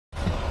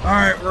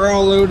Alright, we're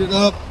all loaded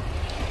up.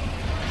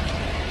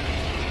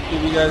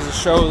 Give you guys a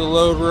show of the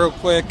load real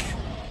quick.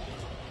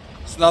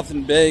 It's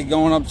nothing big,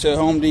 going up to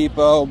Home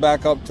Depot,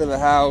 back up to the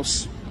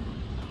house.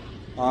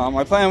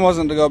 My plan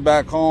wasn't to go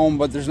back home,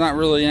 but there's not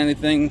really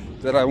anything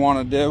that I want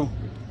to do.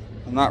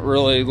 I'm not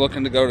really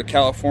looking to go to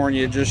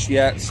California just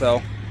yet,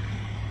 so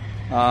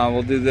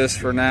we'll do this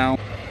for now.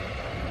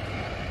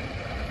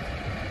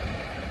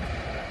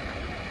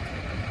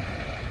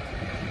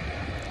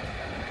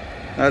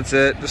 That's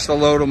it, just a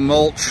load of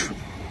mulch.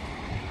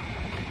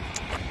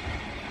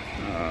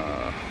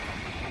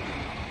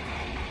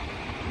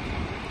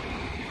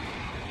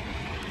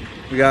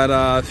 We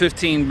got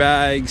 15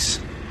 bags,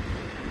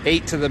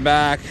 8 to the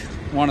back,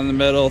 1 in the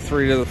middle,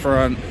 3 to the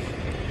front.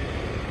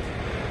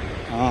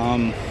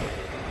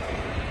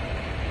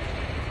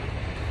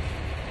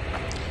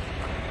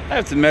 I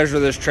have to measure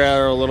this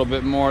trailer a little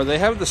bit more. They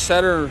have the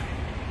center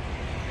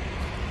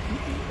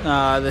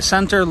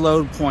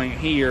load point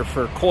here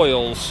for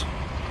coils,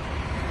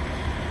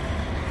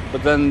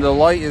 but then the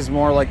light is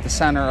more like the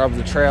center of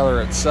the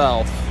trailer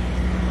itself.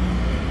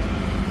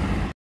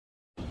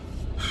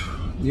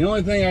 The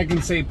only thing I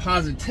can say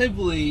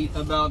positively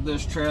about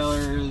this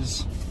trailer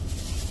is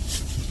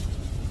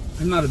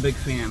I'm not a big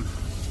fan.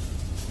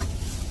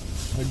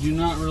 I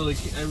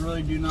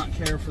really do not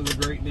care for the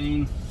Great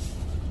Dane.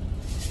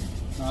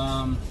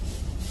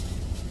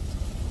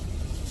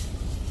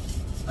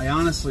 I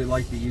honestly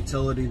like the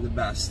utility the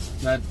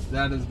best. That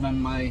has been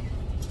my,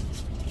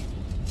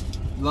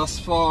 thus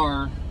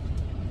far,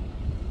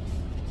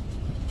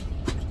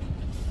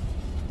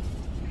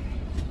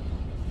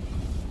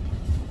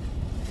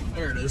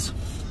 there it is.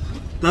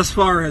 Thus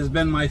far has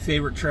been my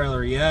favorite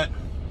trailer yet.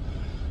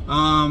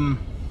 Honestly,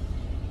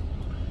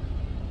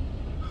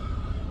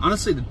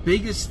 the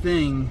biggest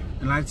thing,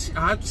 and I'll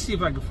have to see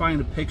if I can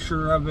find a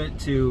picture of it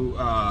to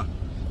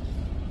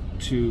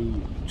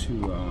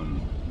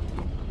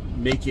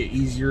make it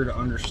easier to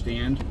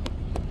understand,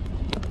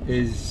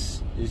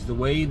 is the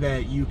way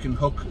that you can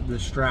hook the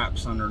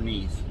straps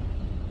underneath.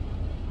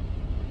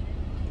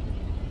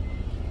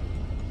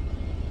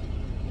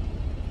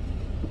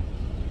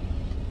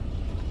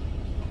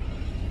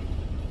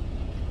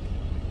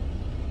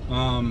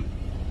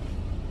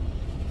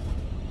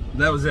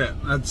 That was it.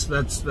 That's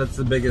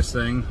the biggest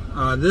thing.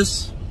 The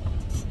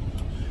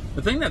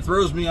thing that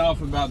throws me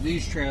off about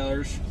these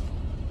trailers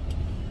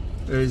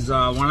is when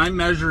I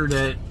measured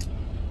it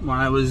when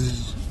I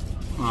was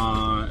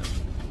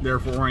there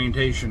for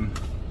orientation,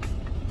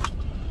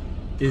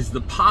 is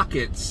the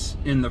pockets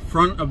in the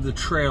front of the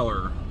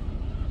trailer.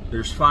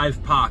 There's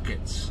 5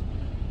 pockets,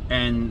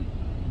 and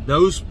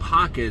those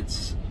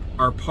pockets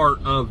are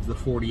part of the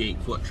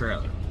 48-foot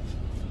trailer.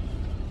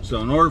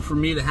 So in order for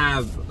me to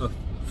have a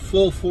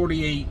full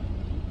 48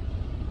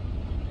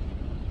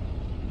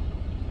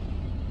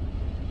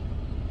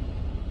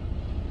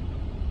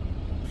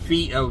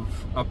 feet of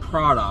a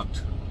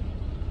product,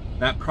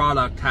 that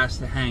product has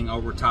to hang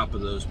over top of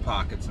those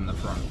pockets in the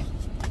front.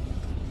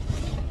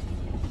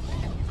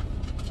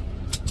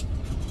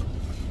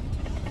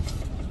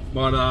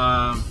 But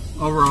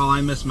overall,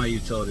 I miss my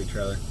utility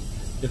trailer.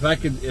 If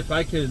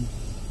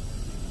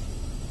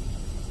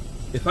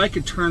I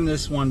could turn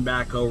this one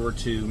back over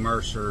to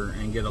Mercer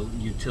and get a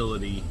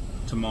utility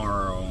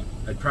tomorrow,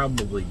 I'd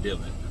probably do it.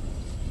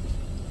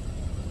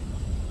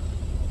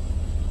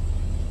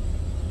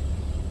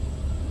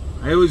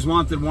 I always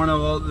wanted one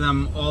of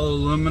them all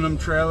aluminum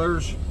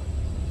trailers.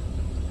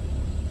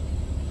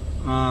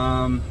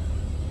 But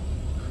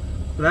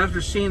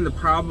after seeing the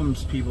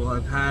problems people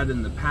have had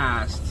in the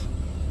past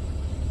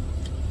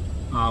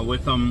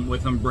with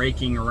them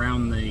breaking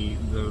around the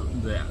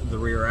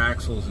rear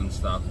axles and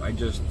stuff, I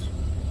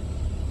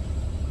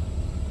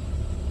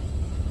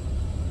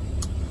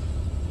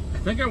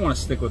think I want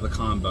to stick with a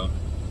combo.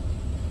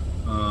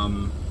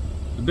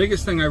 The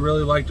biggest thing I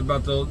really liked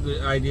about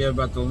the idea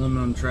about the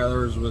aluminum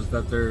trailers was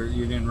that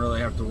you didn't really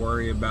have to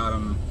worry about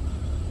them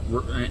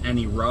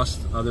any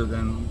rust, other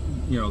than,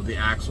 you know, the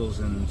axles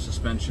and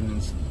suspension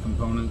and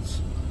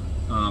components.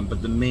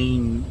 But the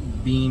main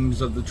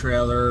beams of the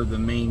trailer, the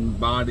main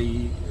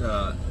body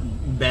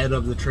bed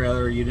of the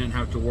trailer, you didn't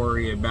have to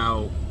worry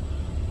about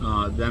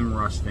them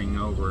rusting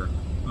over.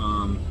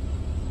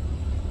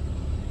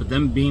 But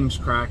them beams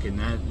cracking,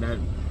 that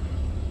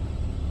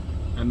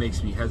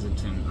makes me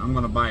hesitant. I'm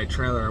going to buy a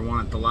trailer. I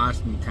want it to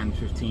last me 10,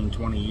 15,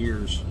 20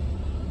 years.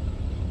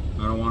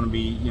 I don't want to be,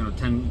 you know,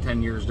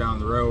 10 years down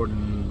the road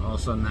and all of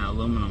a sudden that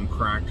aluminum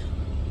cracked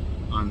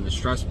on the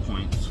stress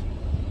points.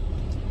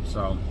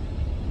 So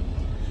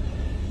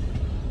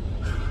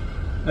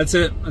that's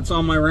it. That's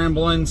all my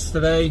ramblings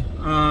today.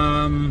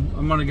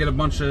 I'm going to get a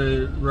bunch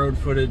of road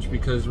footage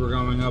because we're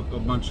going up a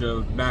bunch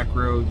of back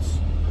roads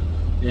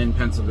in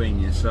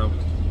Pennsylvania. So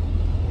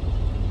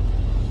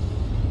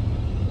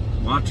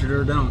watch it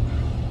or don't.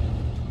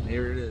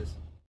 Here it is.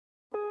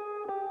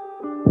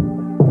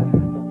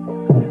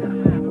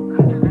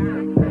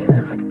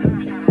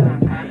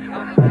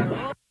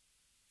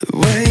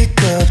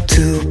 Wake up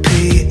 2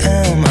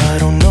 p.m. I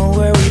don't know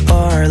where we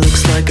are.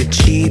 Looks like a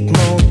cheap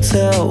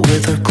motel.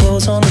 with our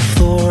clothes on the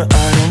floor.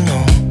 I don't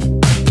know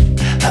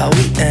how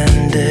we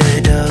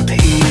ended up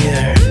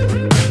here,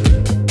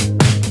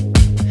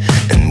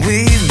 and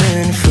we've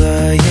been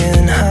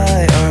flying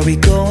high. Are we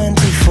going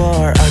too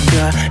far? I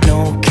got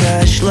no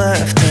cash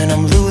left and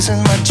I'm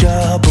losing my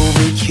job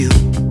over you,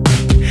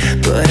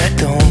 but I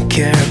don't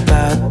care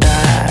about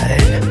that.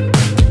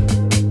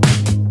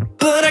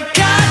 But I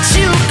got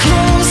you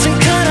close and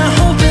kinda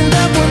hoping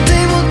that one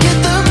day we'll get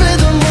the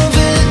rhythm of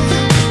it.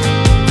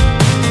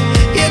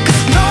 Yeah,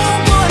 'cause no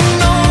one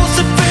knows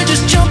if we're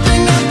just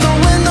jumping out the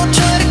window,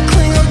 try to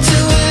cling on to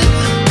it.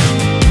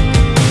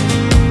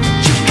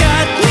 You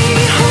got me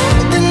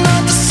holding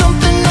on to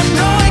something I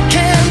know it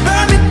can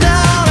burn me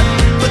down,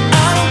 but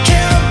I don't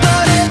care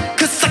about it,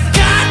 'cause I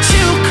got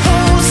you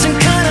close and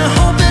kinda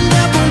hoping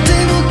that one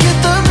day we'll get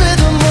the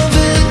rhythm of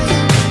it.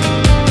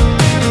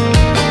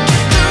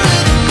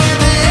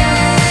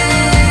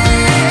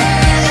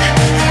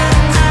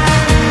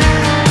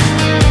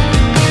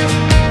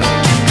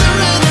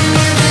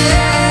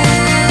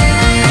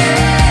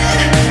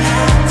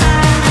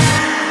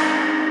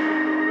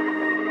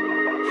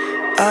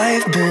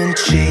 I've been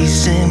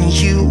chasing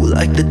you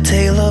like the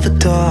tail of a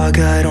dog.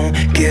 I don't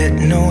get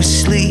no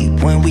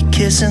sleep when we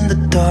kiss in the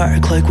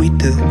dark like we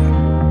do.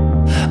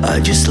 I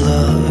just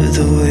love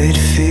the way it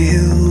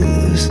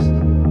feels.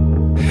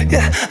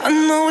 Yeah, I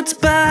know it's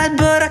bad,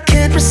 but I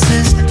can't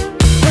resist.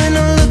 When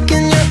I look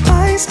in your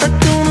eyes, I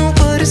don't know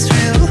what is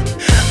real.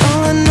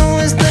 All I know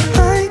is that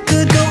I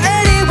could go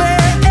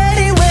anywhere,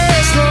 anywhere,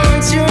 as long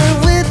as you're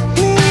with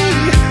me.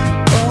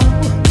 Oh,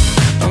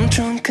 I'm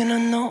drunk and I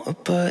know it,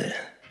 but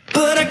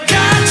I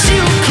got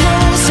you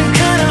close and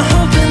kinda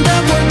hoping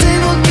that one day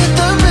we'll get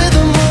the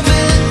rhythm of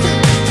it.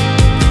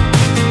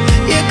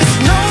 Yeah, 'cause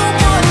no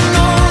one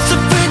knows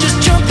if we're just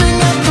jumping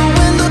out the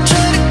window,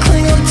 try to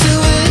cling on to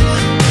it.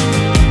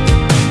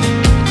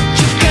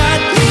 You got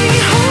me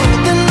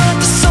holding on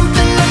to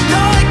something I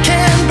know it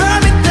can burn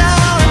me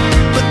down,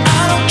 but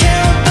I don't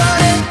care about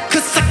it,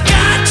 'cause I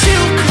got you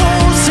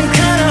close and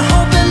kinda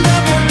hoping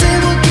that one day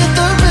we'll get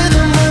the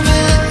rhythm of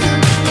it.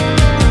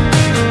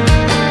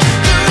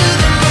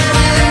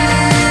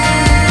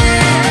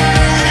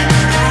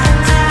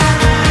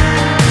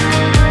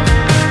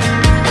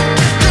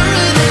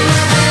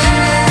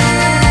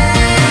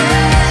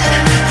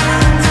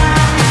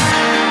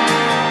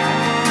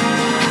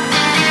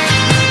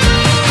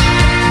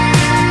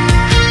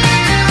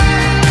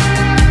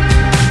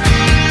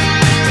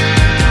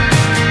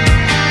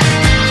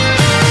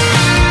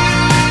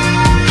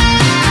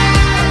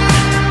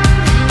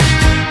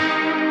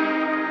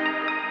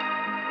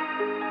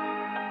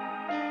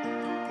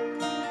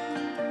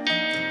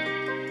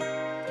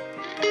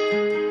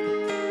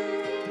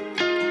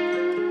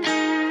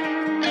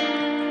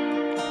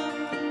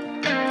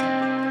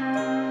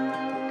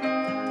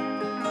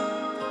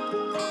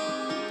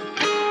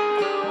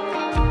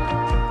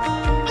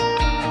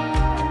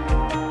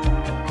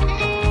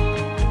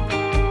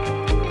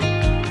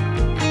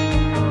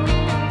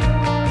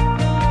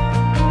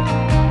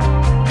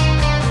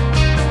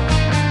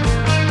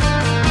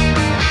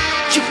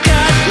 You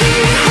got me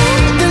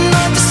holding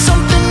on to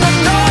something I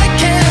know it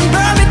can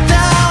burn me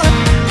down,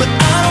 but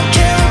I don't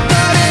care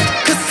about it,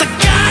 'cause I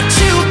got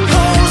you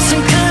close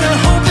and kinda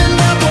hoping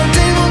that one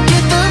day we'll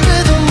get the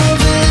rhythm of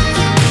it.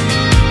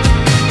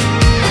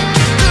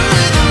 The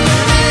rhythm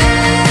of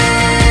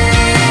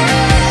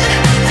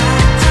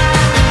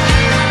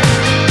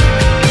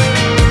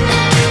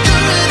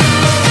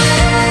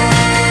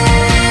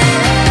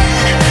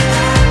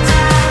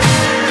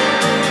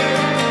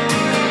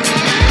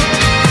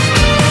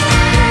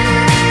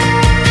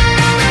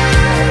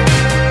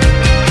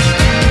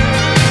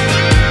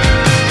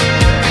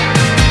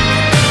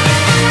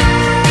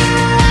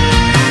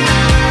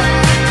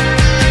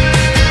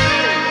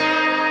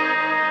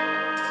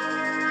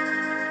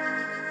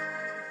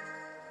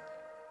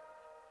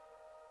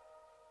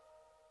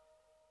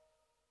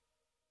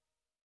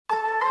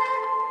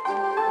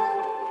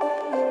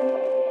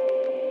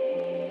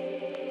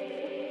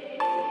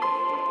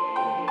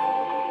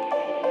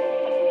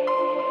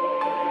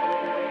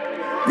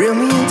Reel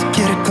me in to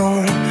get it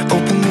going,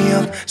 open me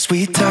up.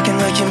 Sweet talking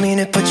like you mean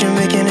it, but you're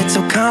making it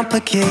so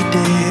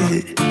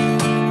complicated.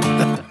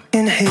 I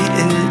f***ing hate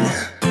it.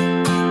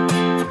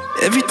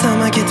 Every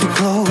time I get too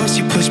close,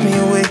 you push me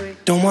away.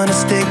 Don't wanna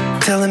stick,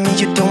 telling me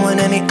you don't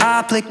want any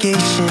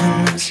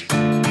obligations,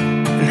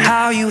 and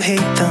how you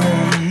hate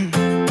them.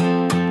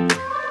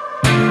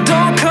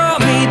 Don't call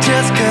me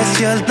just 'cause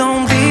you're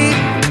lonely.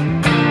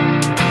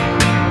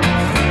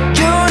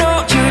 You know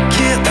you're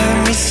killing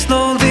me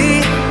slowly.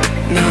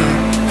 No,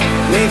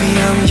 maybe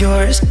I'm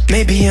yours,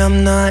 maybe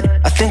I'm not.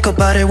 I think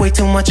about it way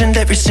too much, and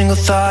every single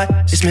thought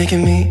is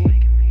making me.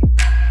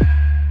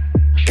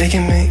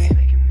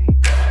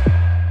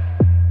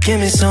 Give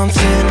me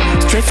something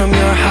straight from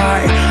your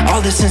heart.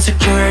 All this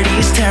insecurity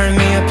is tearing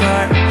me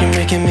apart. You're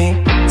making me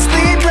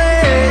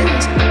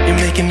sleepless. You're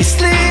making me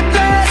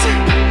sleepless.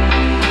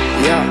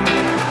 Yeah.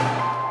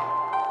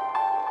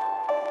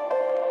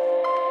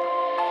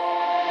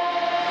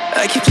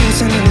 I keep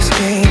losing in this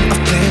game of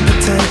playing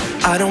pretend.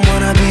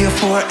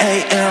 4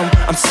 a.m.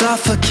 I'm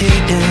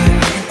suffocating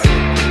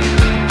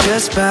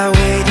just by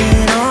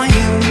waiting on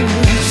you.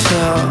 So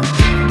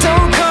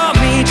don't call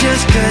me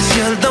just cause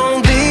you're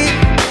lonely.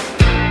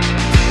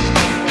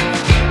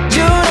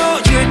 You know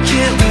you're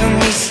killing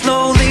me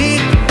slowly.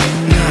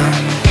 Nah,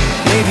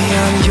 maybe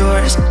I'm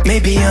yours,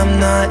 maybe I'm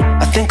not.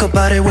 I think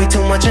about it way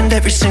too much, and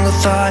every single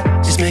thought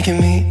is making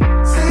me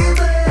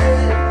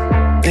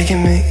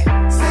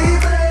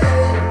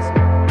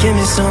give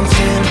me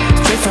something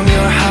straight from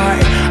your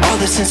heart. All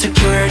this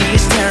insecurity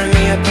is tearing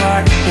me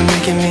apart. You're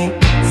making me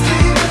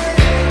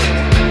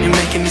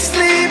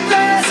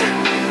sleepless.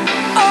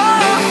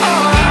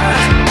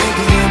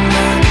 Maybe I'm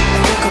not. I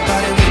think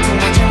about it way too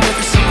much, and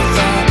every single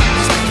thought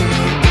is making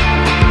me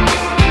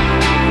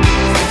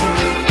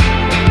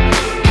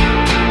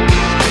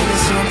give me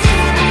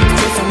something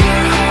straight from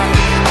your heart.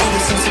 All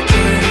this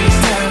insecurity is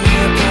tearing me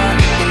apart.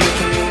 You're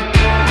making me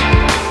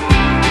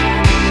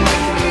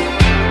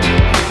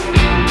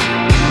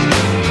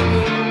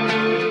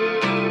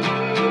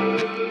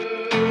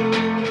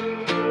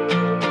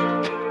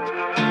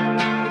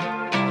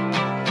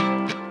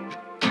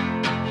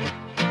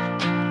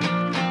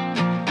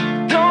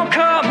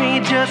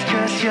just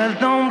cause you're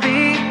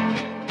lonely.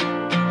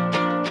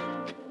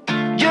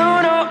 You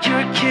know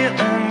you're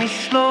killing me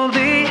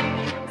slowly.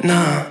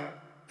 Nah,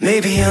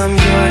 maybe I'm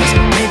yours,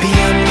 maybe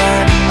I'm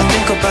not. I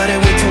think about it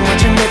way too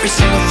much, and every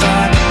single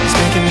thought is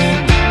making me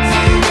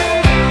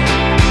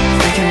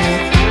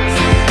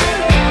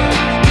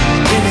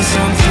give me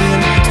something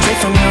straight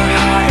from your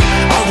heart.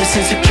 All this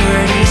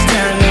insecurity is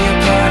tearing me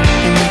apart.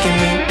 You're making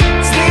me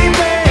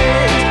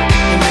sleepless.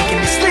 You're making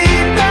me sleepless.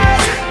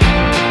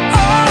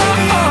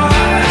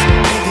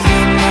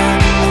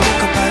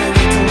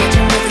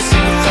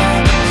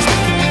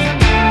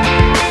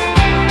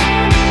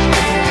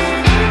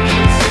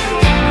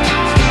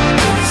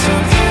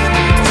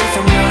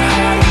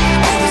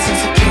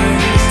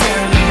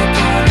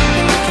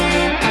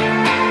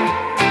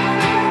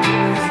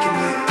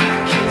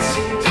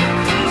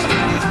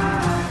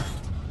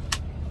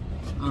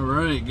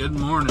 Good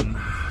morning.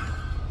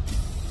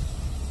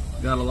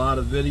 Got a lot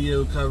of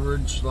video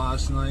coverage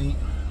last night.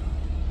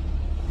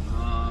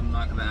 I'm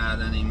not going to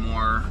add any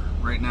more.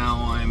 Right now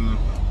I'm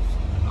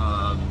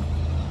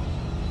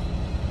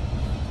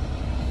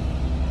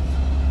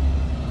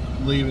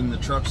leaving the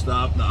truck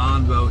stop, the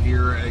Envo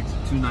here at exit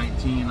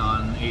 219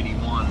 on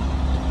 81,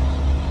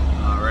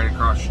 right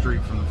across the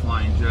street from the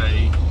Flying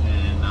J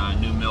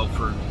in New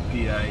Milford,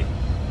 PA.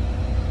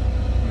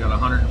 We got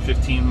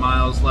 115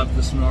 miles left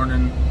this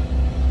morning.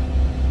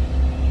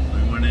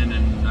 Went in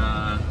and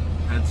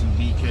had some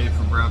BK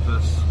for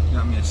breakfast.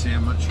 Got me a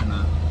sandwich and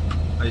a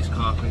iced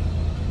coffee.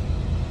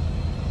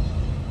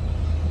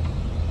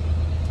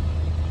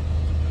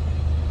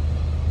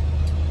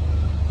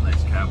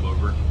 Nice cab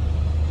over.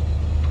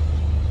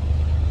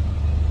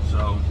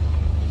 So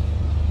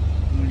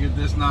I'm gonna get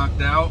this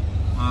knocked out.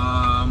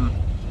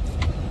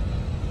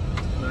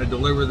 When I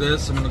deliver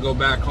this, I'm gonna go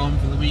back home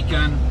for the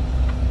weekend,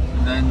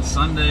 and then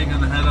Sunday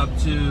gonna head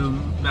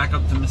back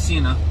up to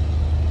Messina.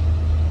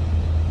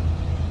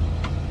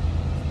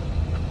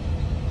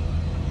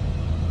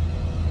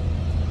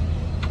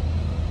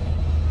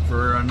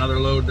 For another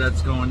load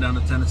that's going down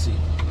to Tennessee.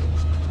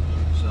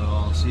 So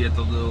I'll see you at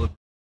the little.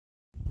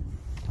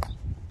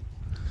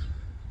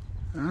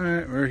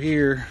 Alright, we're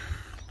here.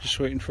 Just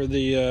waiting for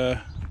the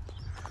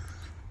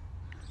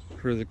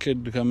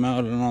kid to come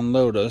out and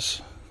unload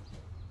us.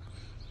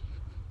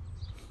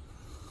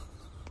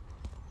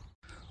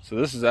 So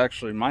this is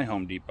actually my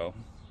Home Depot.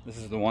 This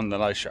is the one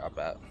that I shop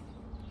at.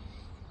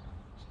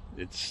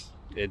 It's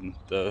in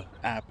the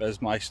app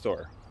as my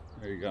store.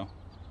 There you go.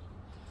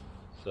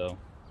 So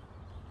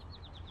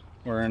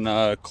we're in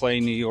Clay,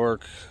 New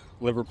York,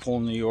 Liverpool,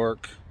 New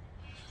York.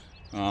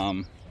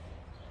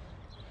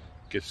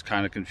 Gets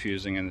kind of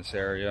confusing in this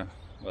area,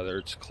 whether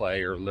it's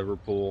Clay or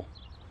Liverpool.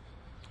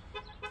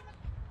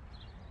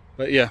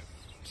 But yeah,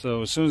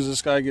 so as soon as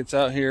this guy gets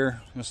out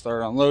here, he'll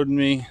start unloading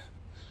me.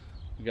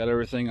 We got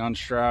everything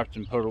unstrapped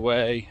and put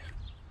away.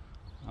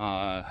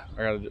 I'm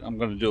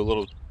going to do a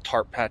little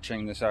tarp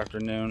patching this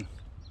afternoon.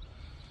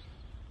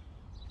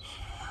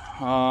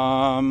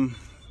 And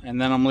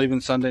then I'm leaving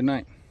Sunday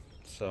night.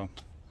 So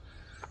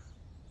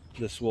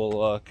this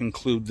will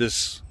conclude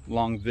this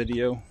long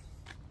video,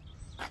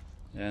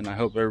 and I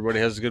hope everybody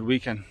has a good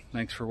weekend.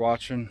 Thanks for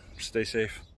watching. Stay safe.